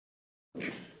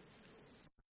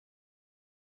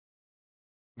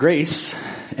Grace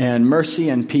and mercy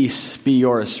and peace be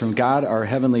yours from God, our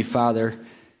Heavenly Father,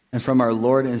 and from our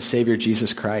Lord and Savior,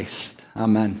 Jesus Christ.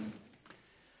 Amen.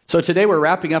 So today we're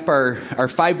wrapping up our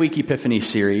 5-week Epiphany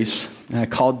series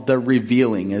called The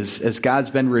Revealing, as God's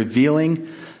been revealing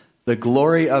the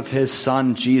glory of His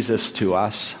Son, Jesus, to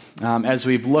us. As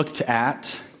we've looked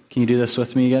at, can you do this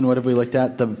with me again? What have we looked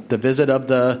at? The visit of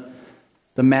the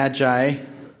Magi,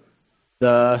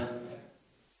 the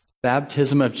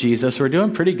baptism of Jesus. We're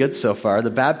doing pretty good so far. The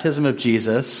baptism of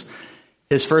Jesus,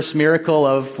 His first miracle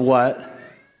of what?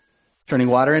 Turning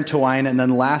water into wine. And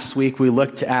then last week we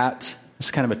looked at, this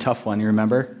is kind of a tough one, you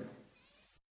remember?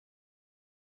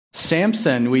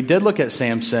 Samson. We did look at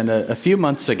Samson a few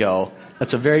months ago.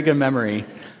 That's a very good memory.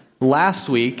 Last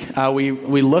week we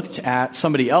looked at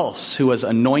somebody else who was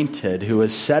anointed, who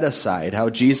was set aside, how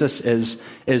Jesus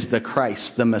is the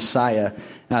Christ, the Messiah,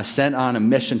 sent on a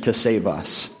mission to save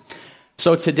us.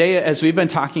 So today, as we've been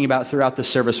talking about throughout the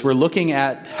service, we're looking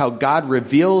at how God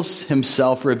reveals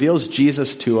Himself, reveals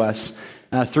Jesus to us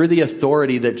through the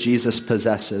authority that Jesus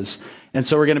possesses. And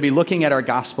so we're going to be looking at our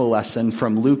gospel lesson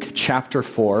from Luke chapter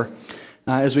 4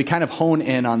 as we kind of hone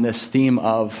in on this theme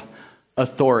of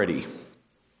authority.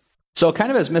 So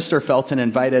kind of as Mr. Felton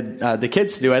invited the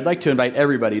kids to do, I'd like to invite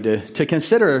everybody to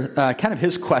consider kind of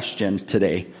his question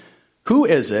today. Who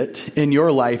is it in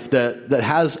your life that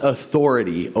has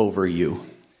authority over you?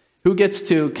 Who gets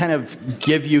to kind of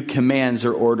give you commands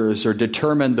or orders or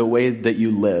determine the way that you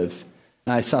live?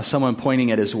 I saw someone pointing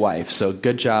at his wife, so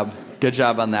good job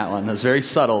on that one. It was very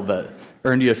subtle, but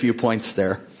earned you a few points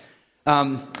there.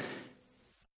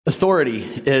 Authority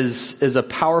is a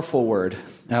powerful word.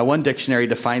 One dictionary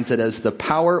defines it as the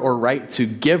power or right to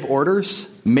give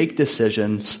orders, make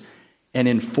decisions, and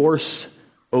enforce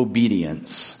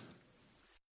obedience.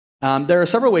 There are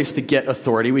several ways to get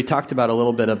authority. We talked about a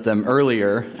little bit of them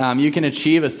earlier. You can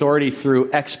achieve authority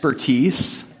through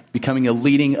expertise, becoming a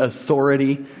leading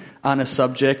authority on a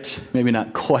subject. Maybe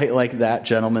not quite like that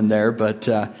gentleman there, but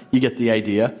you get the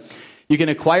idea. You can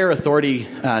acquire authority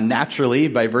naturally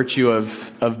by virtue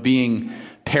of being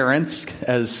parents,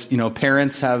 as you know,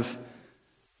 parents have...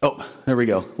 Oh, there we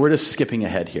go. We're just skipping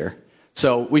ahead here.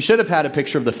 So we should have had a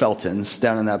picture of the Feltons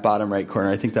down in that bottom right corner.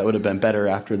 I think that would have been better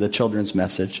after the children's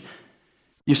message.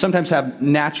 You sometimes have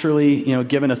naturally,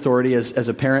 given authority as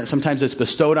a parent. Sometimes it's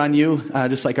bestowed on you,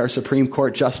 just like our Supreme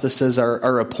Court justices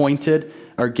are appointed,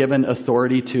 are given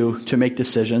authority to make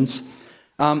decisions.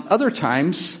 Other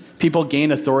times, people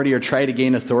gain authority or try to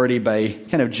gain authority by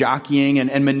kind of jockeying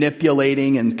and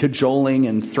manipulating and cajoling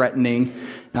and threatening.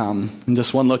 And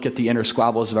just one look at the inner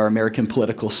squabbles of our American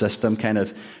political system kind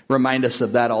of remind us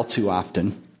of that all too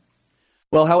often.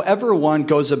 Well, however one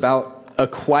goes about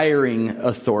acquiring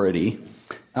authority,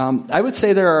 I would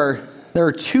say there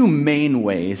are two main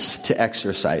ways to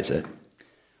exercise it.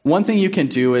 One thing you can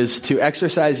do is to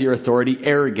exercise your authority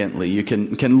arrogantly. You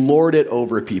can lord it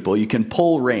over people. You can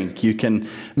pull rank. You can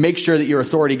make sure that your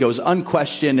authority goes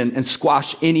unquestioned and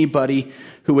squash anybody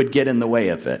who would get in the way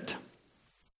of it.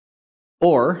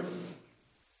 Or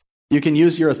you can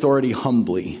use your authority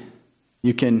humbly.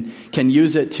 You can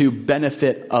use it to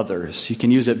benefit others. You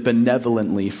can use it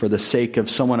benevolently for the sake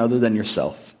of someone other than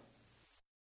yourself.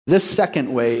 This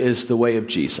second way is the way of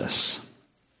Jesus.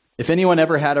 If anyone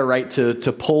ever had a right to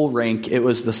pull rank, it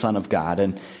was the Son of God.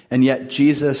 And yet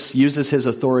Jesus uses His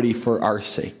authority for our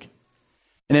sake.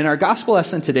 And in our gospel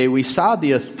lesson today, we saw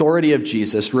the authority of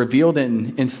Jesus revealed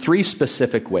in three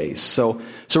specific ways. So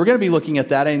we're going to be looking at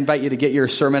that. I invite you to get your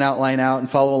sermon outline out and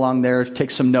follow along there.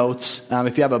 Take some notes.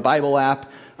 If you have a Bible app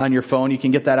on your phone, you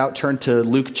can get that out. Turn to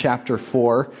Luke chapter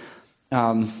 4.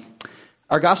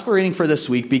 Our gospel reading for this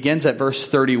week begins at verse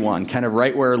 31, kind of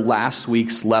right where last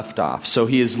week's left off. So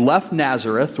he has left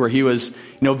Nazareth, where he was,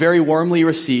 very warmly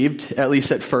received, at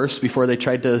least at first, before they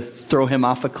tried to throw him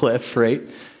off a cliff, right?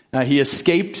 He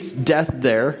escaped death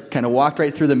there, kind of walked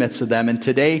right through the midst of them, and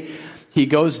today he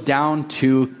goes down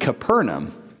to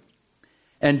Capernaum.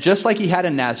 And just like he had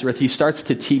in Nazareth, he starts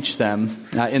to teach them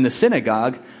in the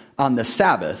synagogue on the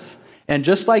Sabbath. And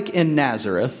just like in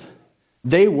Nazareth,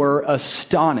 they were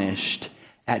astonished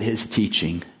at his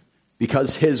teaching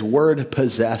because his word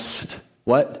possessed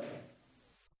what?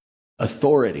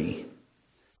 Authority.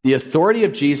 The authority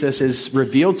of Jesus is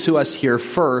revealed to us here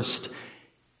first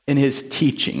in his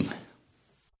teaching.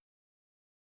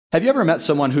 Have you ever met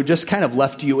someone who just kind of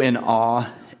left you in awe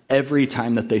every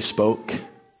time that they spoke?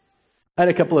 I had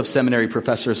a couple of seminary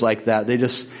professors like that. They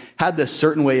just had this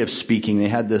certain way of speaking. They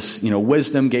had this,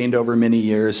 wisdom gained over many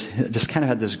years, just kind of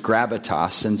had this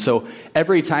gravitas. And so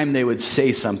every time they would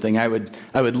say something, I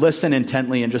would listen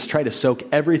intently and just try to soak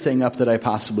everything up that I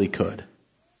possibly could.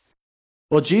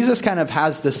 Well, Jesus kind of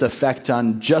has this effect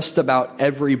on just about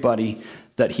everybody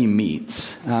that he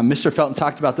meets. Mr. Felton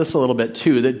talked about this a little bit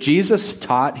too, that Jesus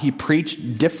taught, he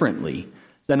preached differently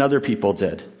than other people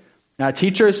did. Now,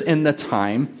 teachers in the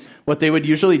time, what they would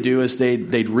usually do is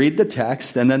they'd read the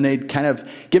text and then they'd kind of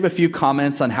give a few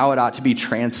comments on how it ought to be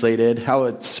translated, how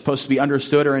it's supposed to be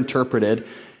understood or interpreted,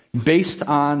 based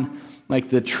on like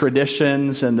the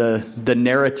traditions and the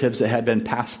narratives that had been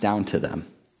passed down to them.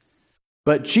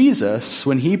 But Jesus,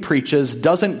 when he preaches,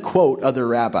 doesn't quote other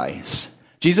rabbis.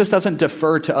 Jesus doesn't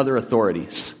defer to other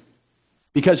authorities,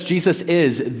 because Jesus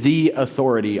is the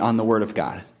authority on the Word of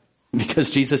God,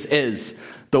 because Jesus is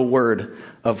the Word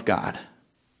of God.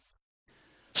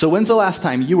 So when's the last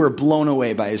time you were blown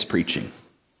away by his preaching?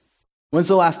 When's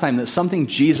the last time that something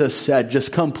Jesus said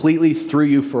just completely threw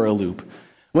you for a loop?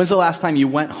 When's the last time you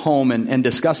went home and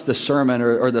discussed the sermon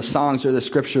or the songs or the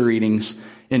scripture readings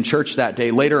in church that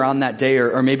day, later on that day,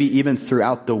 or maybe even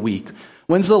throughout the week?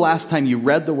 When's the last time you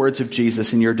read the words of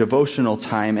Jesus in your devotional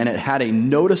time and it had a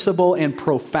noticeable and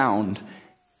profound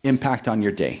impact on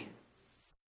your day?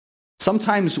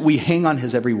 Sometimes we hang on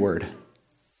his every word.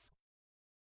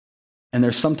 And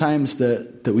there's sometimes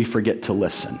that we forget to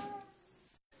listen.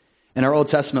 In our Old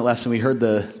Testament lesson, we heard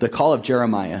the call of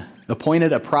Jeremiah,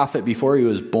 appointed a prophet before he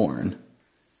was born.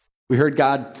 We heard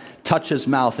God touch his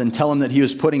mouth and tell him that he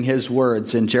was putting his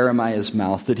words in Jeremiah's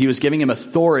mouth, that he was giving him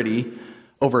authority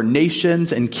over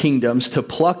nations and kingdoms to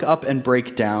pluck up and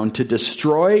break down, to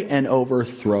destroy and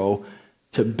overthrow,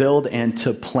 to build and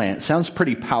to plant. Sounds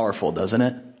pretty powerful, doesn't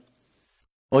it?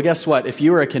 Well, guess what? If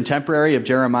you were a contemporary of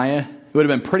Jeremiah, it would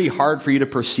have been pretty hard for you to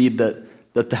perceive that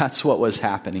that's what was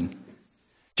happening.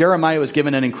 Jeremiah was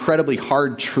given an incredibly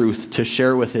hard truth to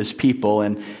share with his people,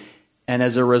 and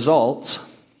as a result,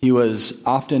 he was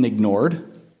often ignored,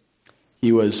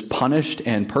 he was punished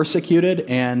and persecuted,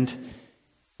 and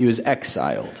he was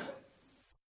exiled.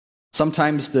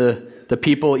 Sometimes the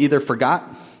people either forgot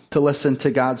to listen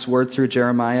to God's word through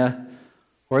Jeremiah,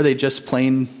 or they just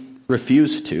plain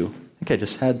refused to. I think I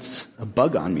just had a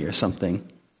bug on me or something.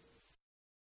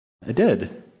 I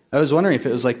did. I was wondering if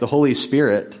it was like the Holy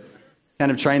Spirit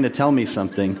kind of trying to tell me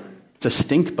something. It's a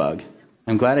stink bug.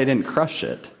 I'm glad I didn't crush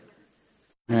it.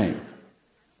 All right.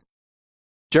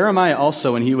 Jeremiah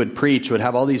also, when he would preach, would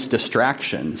have all these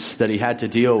distractions that he had to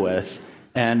deal with.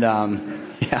 And,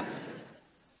 yeah.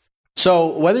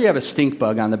 So whether you have a stink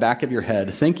bug on the back of your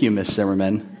head, thank you, Miss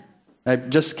Zimmerman. I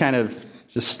just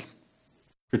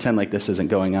pretend like this isn't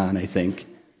going on, I think.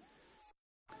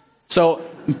 So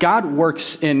God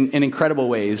works in incredible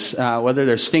ways, whether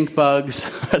there's stink bugs,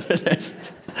 whether there's...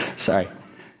 Sorry.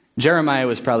 Jeremiah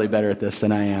was probably better at this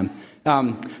than I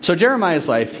am. So Jeremiah's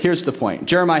life, here's the point.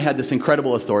 Jeremiah had this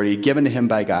incredible authority given to him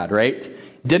by God, right?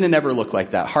 Didn't ever look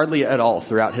like that, hardly at all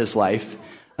throughout his life.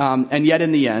 And yet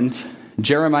in the end,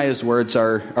 Jeremiah's words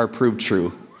are proved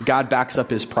true. God backs up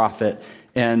his prophet,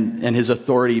 and his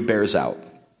authority bears out.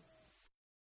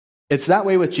 It's that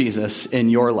way with Jesus in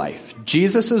your life.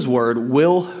 Jesus' word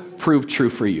will prove true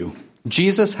for you.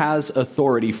 Jesus has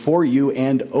authority for you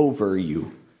and over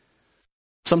you.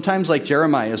 Sometimes, like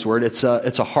Jeremiah's word, it's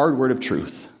a hard word of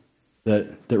truth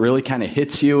that really kind of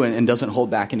hits you and doesn't hold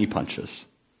back any punches.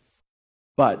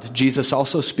 But Jesus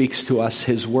also speaks to us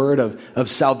his word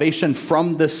of salvation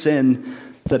from the sin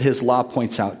that his law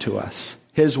points out to us.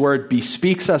 His word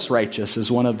bespeaks us righteous,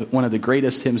 as one of the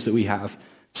greatest hymns that we have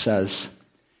says.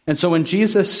 And so when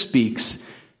Jesus speaks,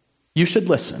 you should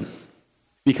listen,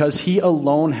 because he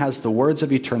alone has the words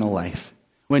of eternal life.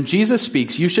 When Jesus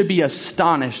speaks, you should be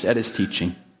astonished at his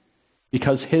teaching,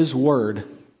 because his word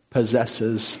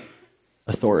possesses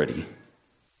authority.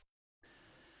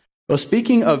 Well,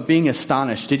 speaking of being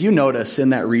astonished, did you notice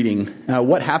in that reading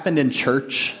what happened in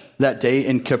church that day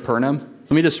in Capernaum?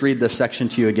 Let me just read this section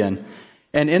to you again.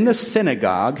 And in the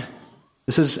synagogue,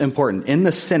 this is important, in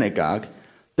the synagogue,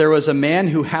 there was a man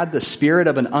who had the spirit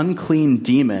of an unclean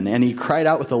demon, and he cried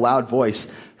out with a loud voice,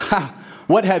 "Ha!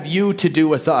 What have you to do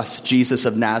with us, Jesus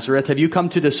of Nazareth? Have you come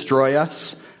to destroy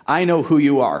us? I know who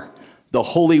you are, the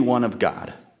Holy One of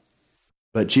God."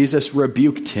 But Jesus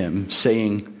rebuked him,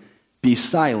 saying, "Be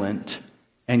silent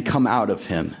and come out of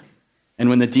him." And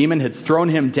when the demon had thrown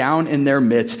him down in their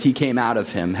midst, he came out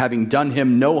of him, having done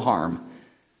him no harm.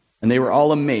 And they were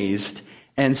all amazed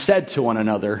and said to one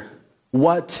another,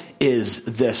 "What is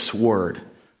this word?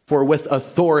 For with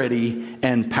authority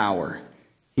and power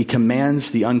he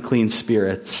commands the unclean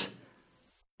spirits,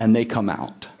 and they come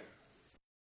out.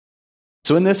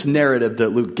 So in this narrative that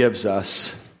Luke gives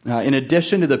us, in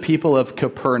addition to the people of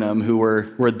Capernaum who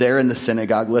were there in the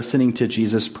synagogue listening to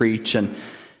Jesus preach, and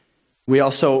we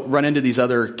also run into these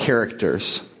other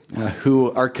characters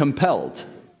who are compelled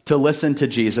to listen to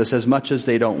Jesus as much as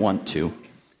they don't want to.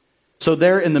 So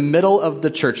there in the middle of the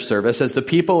church service, as the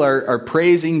people are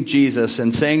praising Jesus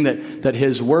and saying that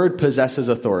his word possesses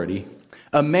authority,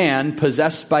 a man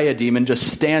possessed by a demon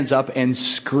just stands up and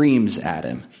screams at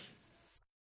him.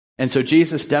 And so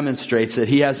Jesus demonstrates that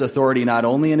he has authority not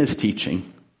only in his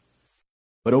teaching,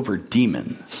 but over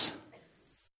demons.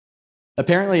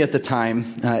 Apparently at the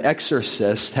time,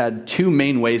 exorcists had two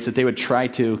main ways that they would try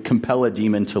to compel a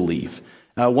demon to leave.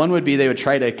 One would be they would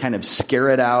try to kind of scare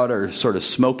it out or sort of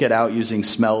smoke it out using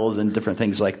smells and different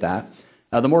things like that.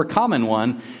 The more common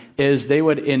one is they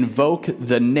would invoke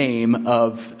the name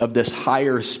of this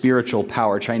higher spiritual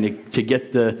power, trying to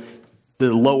get the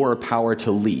lower power to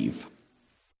leave.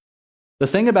 The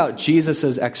thing about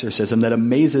Jesus' exorcism that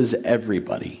amazes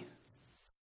everybody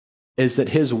is that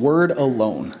his word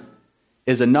alone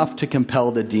is enough to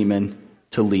compel the demon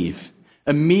to leave.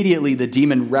 Immediately, the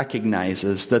demon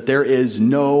recognizes that there is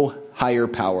no higher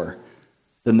power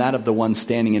than that of the one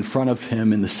standing in front of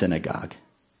him in the synagogue.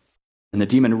 And the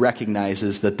demon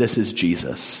recognizes that this is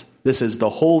Jesus. This is the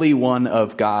Holy One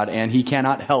of God, and he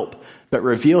cannot help but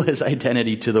reveal his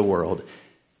identity to the world.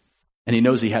 And he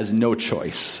knows he has no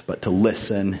choice but to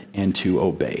listen and to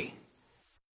obey.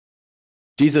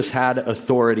 Jesus had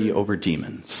authority over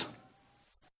demons,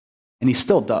 and he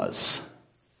still does.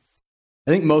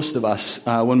 I think most of us,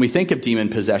 when we think of demon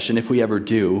possession, if we ever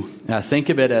do, think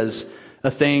of it as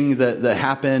a thing that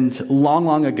happened long,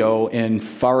 long ago in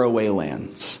faraway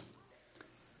lands.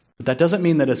 But that doesn't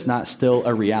mean that it's not still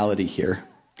a reality here.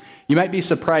 You might be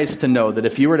surprised to know that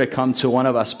if you were to come to one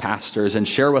of us pastors and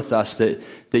share with us that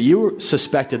you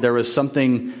suspected there was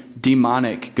something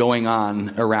demonic going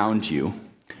on around you,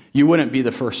 you wouldn't be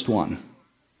the first one.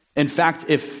 In fact,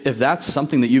 if that's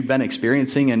something that you've been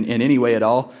experiencing in any way at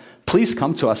all, please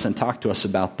come to us and talk to us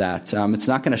about that. It's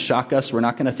not going to shock us. We're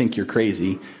not going to think you're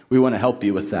crazy. We want to help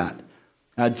you with that.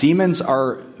 Demons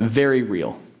are very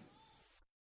real.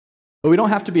 But we don't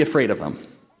have to be afraid of them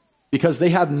because they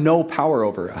have no power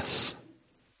over us,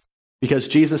 because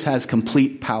Jesus has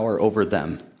complete power over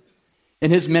them.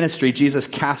 In his ministry, Jesus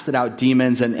casted out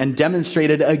demons and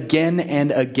demonstrated again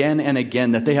and again and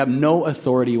again that they have no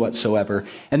authority whatsoever.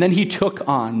 And then he took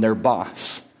on their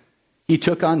boss. He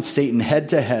took on Satan head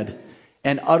to head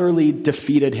and utterly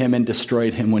defeated him and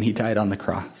destroyed him when he died on the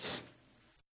cross.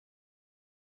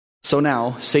 So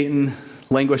now Satan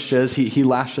languishes, he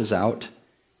lashes out,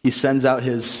 he sends out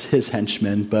his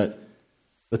henchmen, but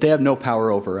they have no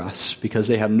power over us because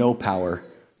they have no power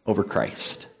over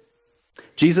Christ.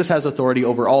 Jesus has authority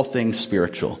over all things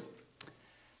spiritual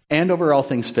and over all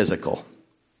things physical.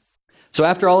 So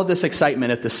after all of this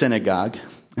excitement at the synagogue,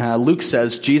 Luke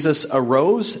says Jesus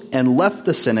arose and left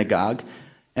the synagogue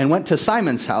and went to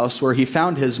Simon's house, where he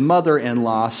found his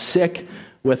mother-in-law sick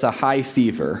with a high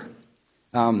fever.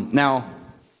 Now,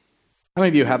 how many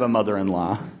of you have a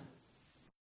mother-in-law?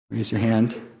 Raise your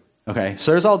hand. Okay,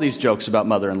 so there's all these jokes about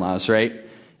mother-in-laws, right?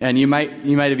 And you might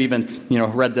have even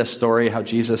read this story how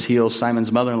Jesus heals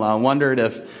Simon's mother-in-law and wondered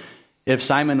if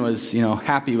Simon was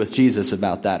happy with Jesus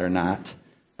about that or not.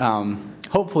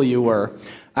 Hopefully you were.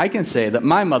 I can say that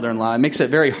my mother-in-law, it makes it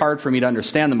very hard for me to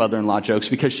understand the mother-in-law jokes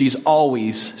because she's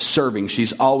always serving,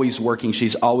 she's always working,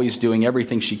 she's always doing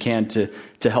everything she can to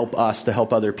help us, to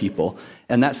help other people.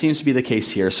 And that seems to be the case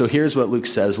here. So here's what Luke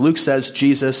says. Luke says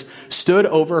Jesus stood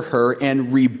over her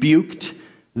and rebuked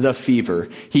the fever.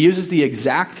 He uses the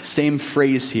exact same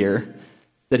phrase here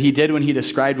that he did when he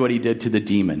described what he did to the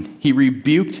demon. He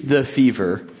rebuked the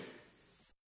fever,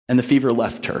 and the fever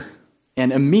left her.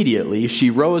 And immediately she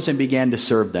rose and began to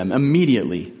serve them.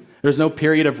 Immediately. There's no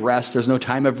period of rest. There's no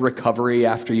time of recovery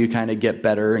after you kind of get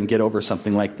better and get over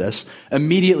something like this.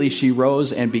 Immediately she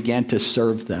rose and began to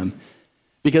serve them.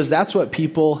 Because that's what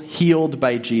people healed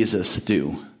by Jesus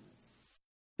do.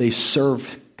 They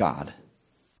serve God.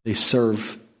 They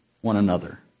serve one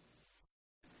another.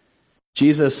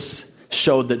 Jesus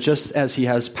showed that just as he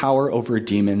has power over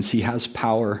demons, he has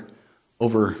power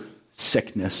over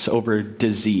sickness, over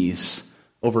disease,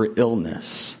 over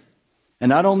illness. And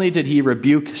not only did he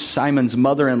rebuke Simon's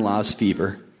mother-in-law's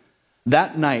fever,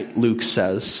 that night, Luke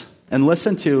says, and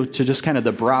listen to just kind of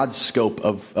the broad scope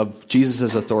of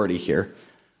Jesus' authority here.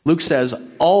 Luke says,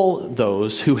 all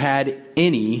those who had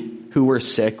any who were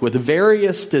sick with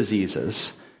various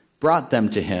diseases brought them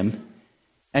to him,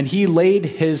 and he laid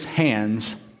his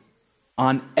hands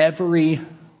on every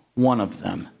one of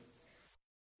them,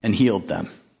 and healed them.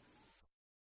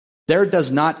 There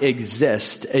does not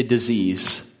exist a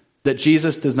disease that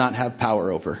Jesus does not have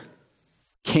power over.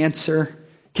 Cancer,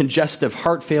 congestive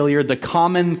heart failure, the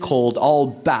common cold all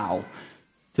bow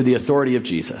to the authority of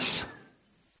Jesus.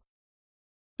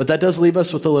 But that does leave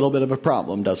us with a little bit of a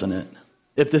problem, doesn't it?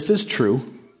 If this is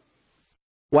true,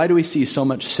 why do we see so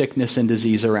much sickness and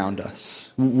disease around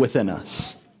us, within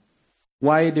us?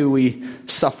 Why do we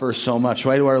suffer so much?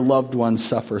 Why do our loved ones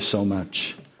suffer so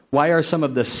much? Why are some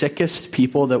of the sickest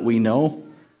people that we know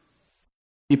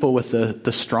people with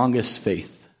the strongest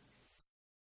faith?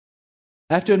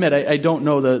 I have to admit, I don't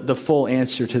know the full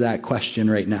answer to that question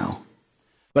right now.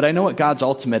 But I know what God's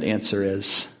ultimate answer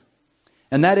is.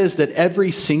 And that is that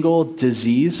every single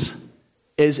disease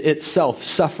is itself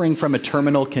suffering from a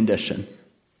terminal condition.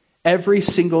 Every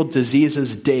single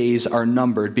disease's days are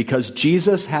numbered because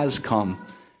Jesus has come,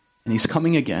 and he's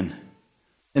coming again.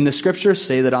 And the scriptures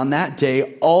say that on that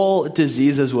day, all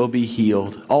diseases will be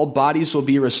healed, all bodies will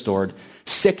be restored,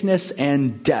 sickness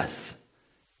and death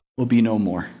will be no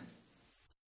more.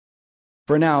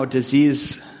 For now,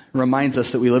 disease reminds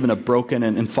us that we live in a broken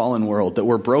and fallen world, that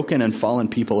we're broken and fallen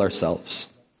people ourselves.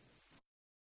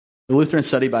 The Lutheran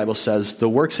Study Bible says, the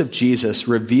works of Jesus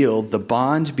revealed the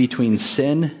bond between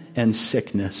sin and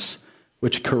sickness,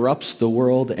 which corrupts the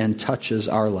world and touches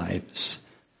our lives.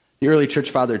 The early church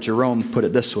father Jerome put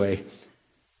it this way: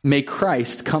 may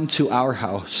Christ come to our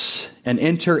house and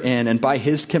enter in, and by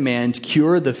his command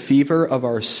cure the fever of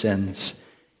our sins.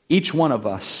 Each one of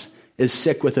us is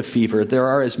sick with a fever. There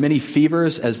are as many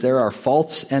fevers as there are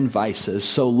faults and vices.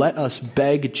 So let us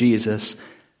beg Jesus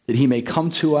that he may come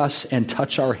to us and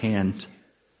touch our hand.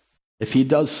 If he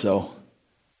does so,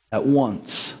 at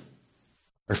once,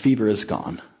 our fever is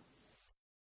gone.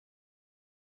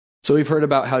 So we've heard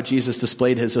about how Jesus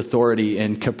displayed his authority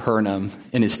in Capernaum,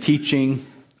 in his teaching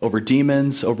over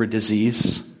demons, over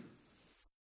disease.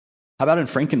 How about in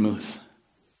Frankenmuth?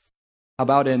 How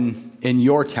about in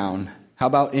your town? How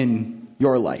about in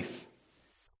your life?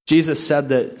 Jesus said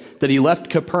that he left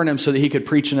Capernaum so that he could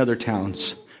preach in other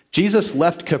towns. Jesus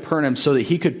left Capernaum so that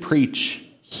he could preach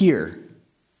here.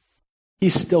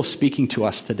 He's still speaking to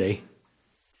us today.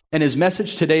 And his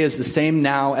message today is the same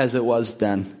now as it was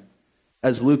then.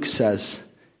 As Luke says,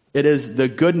 it is the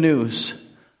good news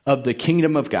of the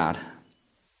kingdom of God.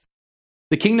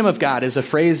 The kingdom of God is a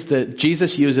phrase that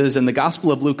Jesus uses in the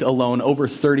Gospel of Luke alone over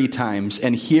 30 times.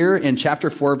 And here in chapter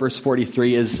 4, verse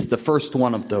 43 is the first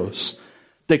one of those.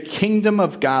 The kingdom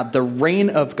of God, the reign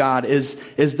of God is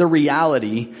the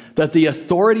reality that the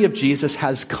authority of Jesus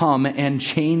has come and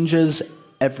changes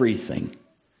everything.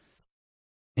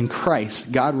 In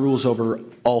Christ, God rules over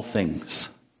all things.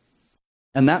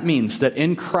 And that means that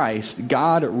in Christ,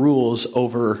 God rules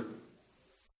over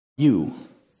you.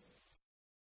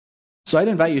 So I'd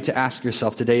invite you to ask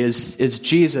yourself today, is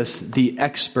Jesus the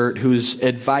expert whose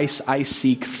advice I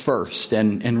seek first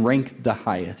and rank the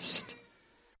highest?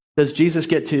 Does Jesus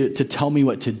get to tell me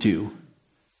what to do,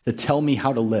 to tell me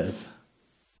how to live?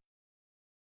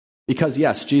 Because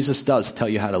yes, Jesus does tell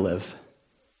you how to live.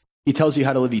 He tells you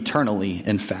how to live eternally,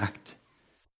 in fact,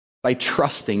 by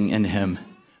trusting in him,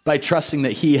 by trusting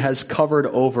that he has covered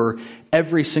over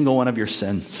every single one of your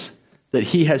sins, that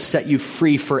he has set you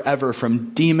free forever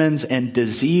from demons and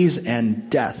disease and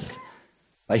death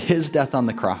by his death on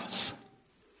the cross.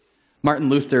 Martin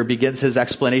Luther begins his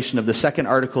explanation of the second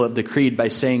article of the Creed by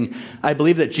saying, I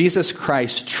believe that Jesus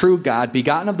Christ, true God,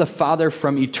 begotten of the Father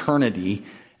from eternity,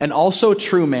 and also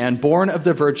true man, born of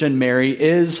the Virgin Mary,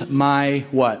 is my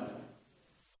what?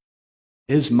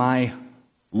 Is my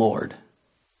Lord.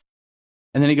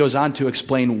 And then he goes on to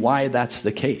explain why that's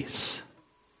the case.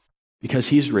 Because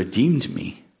he's redeemed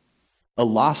me, a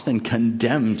lost and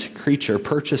condemned creature,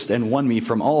 purchased and won me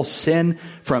from all sin,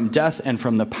 from death, and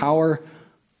from the power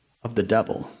of the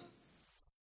devil.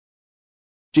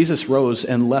 Jesus rose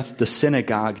and left the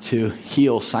synagogue to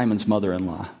heal Simon's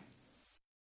mother-in-law.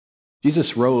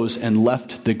 Jesus rose and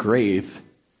left the grave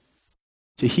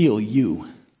to heal you.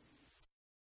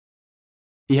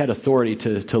 He had authority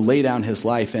to lay down his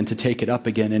life and to take it up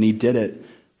again, and he did it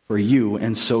for you,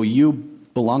 and so you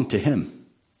belong to him.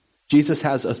 Jesus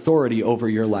has authority over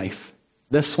your life,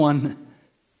 this one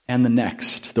and the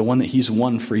next, the one that he's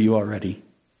won for you already.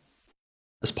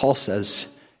 As Paul says,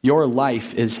 your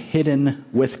life is hidden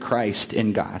with Christ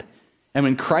in God. And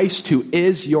when Christ, who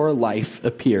is your life,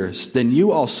 appears, then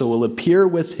you also will appear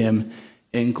with him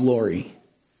in glory,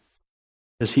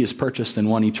 as he has purchased and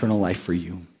won eternal life for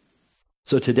you.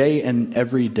 So today and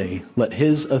every day, let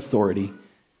his authority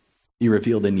be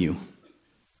revealed in you.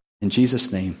 In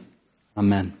Jesus' name,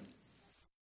 amen.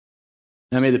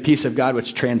 Now may the peace of God,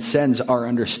 which transcends our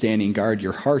understanding, guard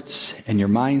your hearts and your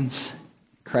minds.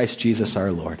 Christ Jesus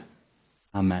our Lord.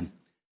 Amen.